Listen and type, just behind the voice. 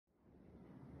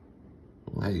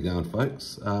you going,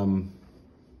 folks?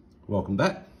 Welcome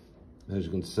back. As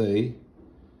you can see,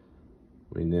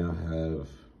 we now have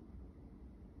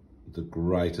the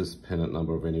greatest pennant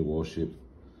number of any warship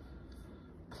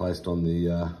placed on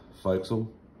the forecastle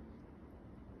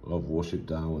of Warship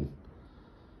Darwin.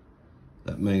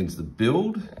 That means the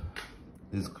build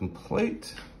is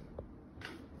complete.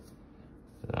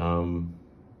 I've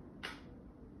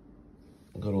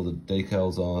got all the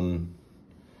decals on.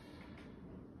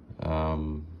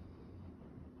 I've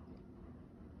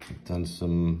done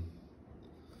some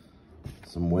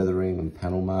weathering and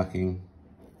panel marking.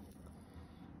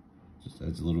 Just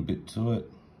adds a little bit to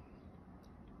it.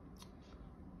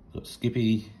 Got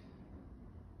Skippy.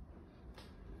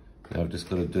 Now I've just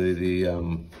got to do the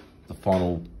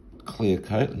final clear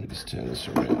coat. Let me just turn this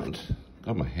around.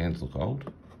 God, my hands look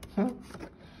old. So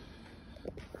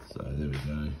there we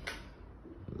go.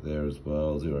 There as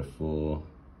well, 04.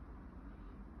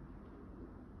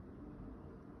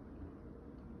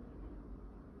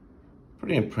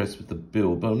 Pretty impressed with the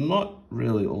build, but I'm not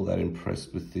really all that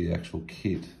impressed with the actual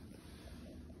kit.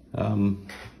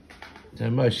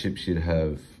 Most ships should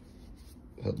have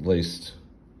at least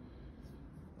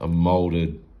a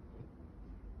molded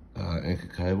anchor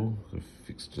cable.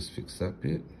 Just fix that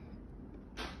bit.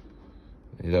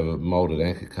 You'd have a molded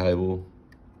anchor cable,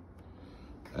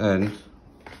 and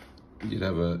you'd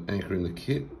have an anchor in the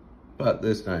kit, but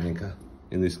there's no anchor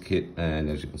in this kit, and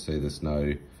as you can see, there's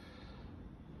no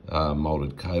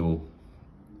molded cable.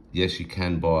 Yes, you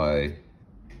can buy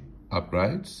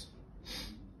upgrades,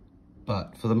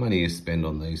 but for the money you spend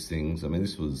on these things, I mean,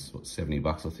 this was what, 70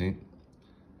 bucks, I think.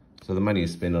 So the money you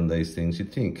spend on these things,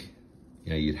 you'd think,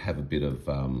 you know, you'd have a bit of,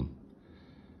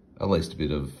 at least a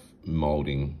bit of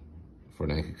molding for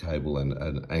an anchor cable and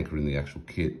an anchor in the actual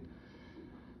kit.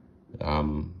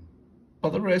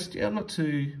 But the rest, yeah, I'm not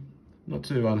too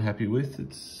unhappy with.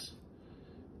 It's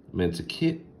a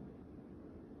kit.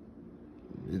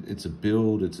 It's a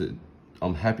build.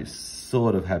 I'm happy,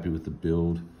 sort of happy with the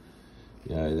build.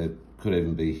 You know, that could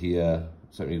even be here,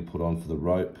 something you put on for the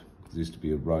rope. There used to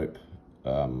be a rope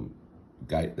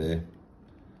gate there.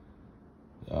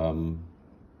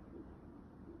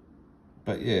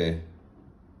 But yeah,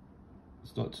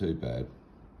 it's not too bad.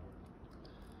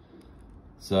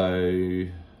 So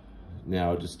now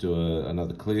I'll just do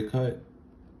another clear coat,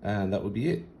 and that would be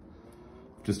it.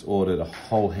 Just ordered a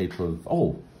whole heap of,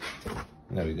 oh,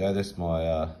 there we go. That's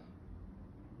my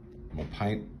my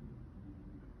paint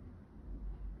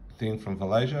thing from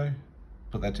Vallejo.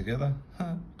 Put that together.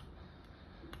 Got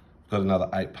another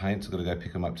 8 paints. I've got to go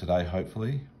pick them up today,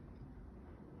 hopefully,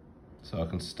 so I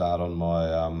can start on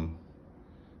my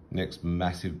next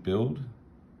massive build,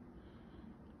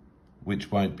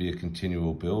 which won't be a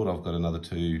continual build. I've got another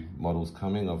 2 models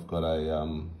coming. I've got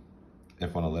a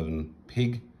F111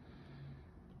 Pig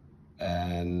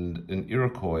and an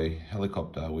Iroquois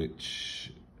helicopter,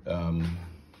 which an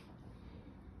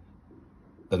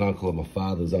uncle of my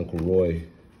father's, Uncle Roy,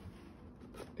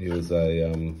 he was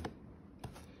he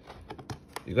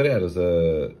got out as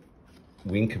a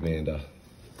wing commander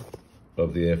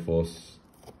of the Air Force.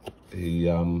 He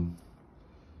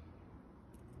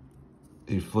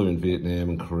flew in Vietnam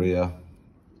and Korea,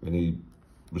 and he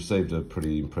received a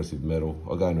pretty impressive medal.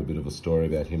 I'll go into a bit of a story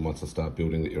about him once I start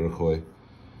building the Iroquois,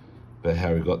 about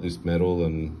how he got this medal,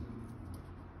 and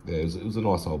yeah, it was a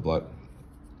nice old bloke.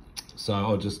 So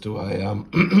I'll just do a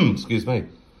excuse me,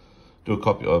 do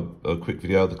a quick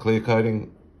video of the clear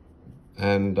coating,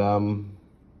 and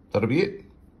that'll be it.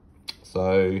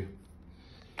 So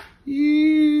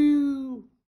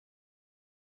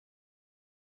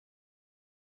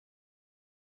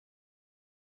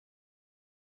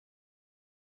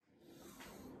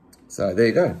So there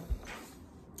you go.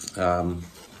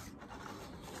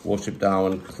 Warship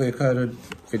Darwin clear coated,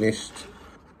 finished,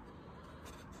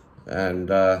 and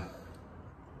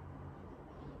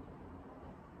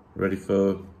ready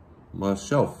for my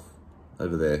shelf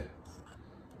over there.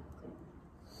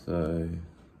 So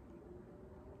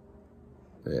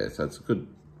yeah, so it's a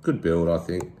good build, I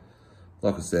think.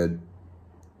 Like I said,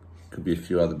 could be a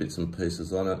few other bits and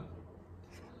pieces on it,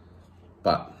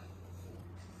 but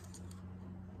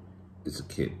it's a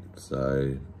kit,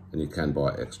 so, and you can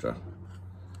buy extra,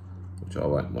 which I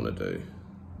won't want to do.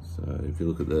 So if you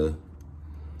look at the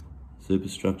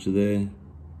superstructure there,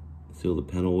 see all the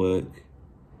panel work,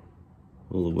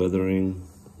 all the weathering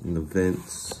in the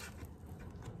vents,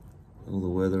 all the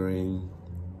weathering.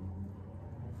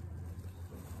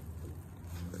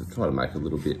 So try to make it a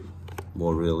little bit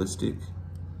more realistic.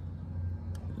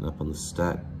 And up on the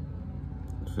stack,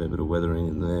 a fair bit of weathering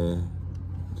in there,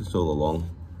 just all along.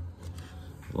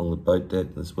 along the boat deck.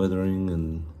 There's weathering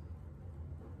and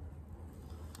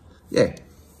yeah.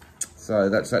 So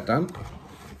that's that done.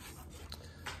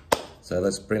 So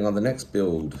let's bring on the next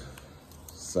build.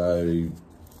 So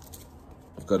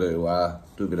I've got to do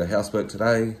a bit of housework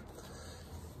today.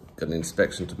 Got an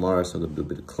inspection tomorrow, so I've got to do a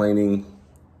bit of cleaning.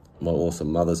 My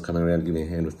awesome mother's coming around to give me a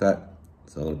hand with that.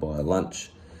 So I'm gonna buy her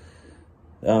lunch.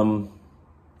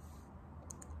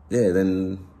 Yeah,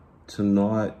 then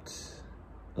tonight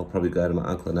I'll probably go to my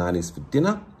uncle and auntie's for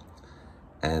dinner,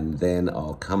 and then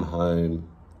I'll come home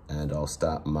and I'll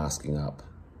start masking up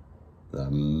the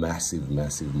massive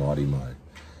Mighty Mo.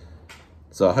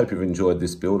 So I hope you've enjoyed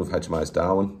this build of HMAS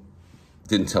Darwin.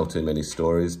 Didn't tell too many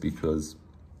stories because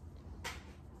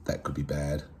that could be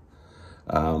bad.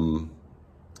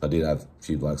 I did have a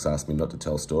few blokes ask me not to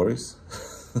tell stories.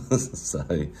 So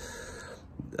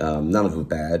none of them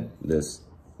bad. There's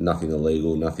nothing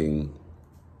illegal, nothing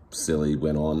silly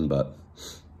went on, but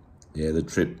yeah, the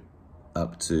trip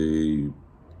up to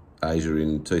Asia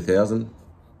in 2000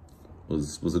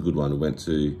 was a good one. We went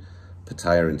to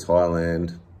Pattaya in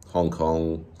Thailand, Hong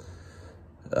Kong,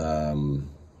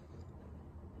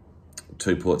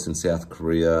 2 ports in South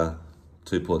Korea,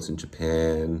 2 ports in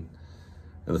Japan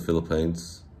and the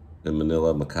Philippines, in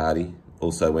Manila, Makati.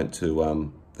 Also went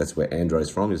to, that's where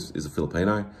Andro's from, is a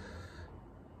Filipino.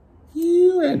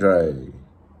 You, Andro,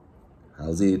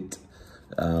 how's it?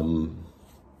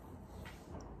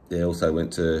 Yeah, also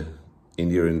went to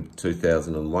India in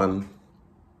 2001.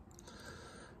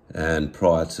 And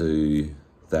prior to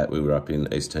that, we were up in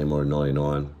East Timor in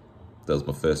 99. That was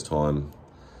my first time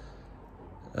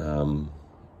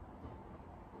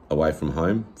away from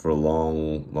home for a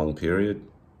long period.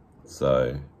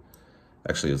 So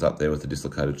actually I was up there with a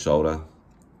dislocated shoulder,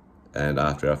 and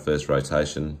after our first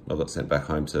rotation, I got sent back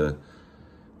home to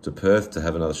Perth to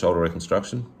have another shoulder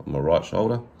reconstruction on my right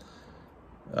shoulder.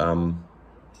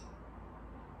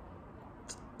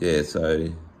 Yeah,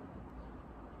 so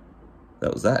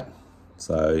that was that.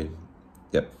 So,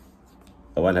 yep,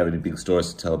 I won't have any big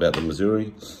stories to tell about the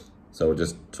Missouri, so we'll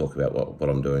just talk about what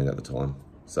I'm doing at the time.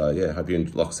 So yeah,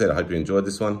 like I said, I hope you enjoyed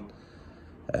this one,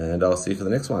 and I'll see you for the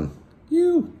next one.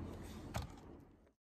 You.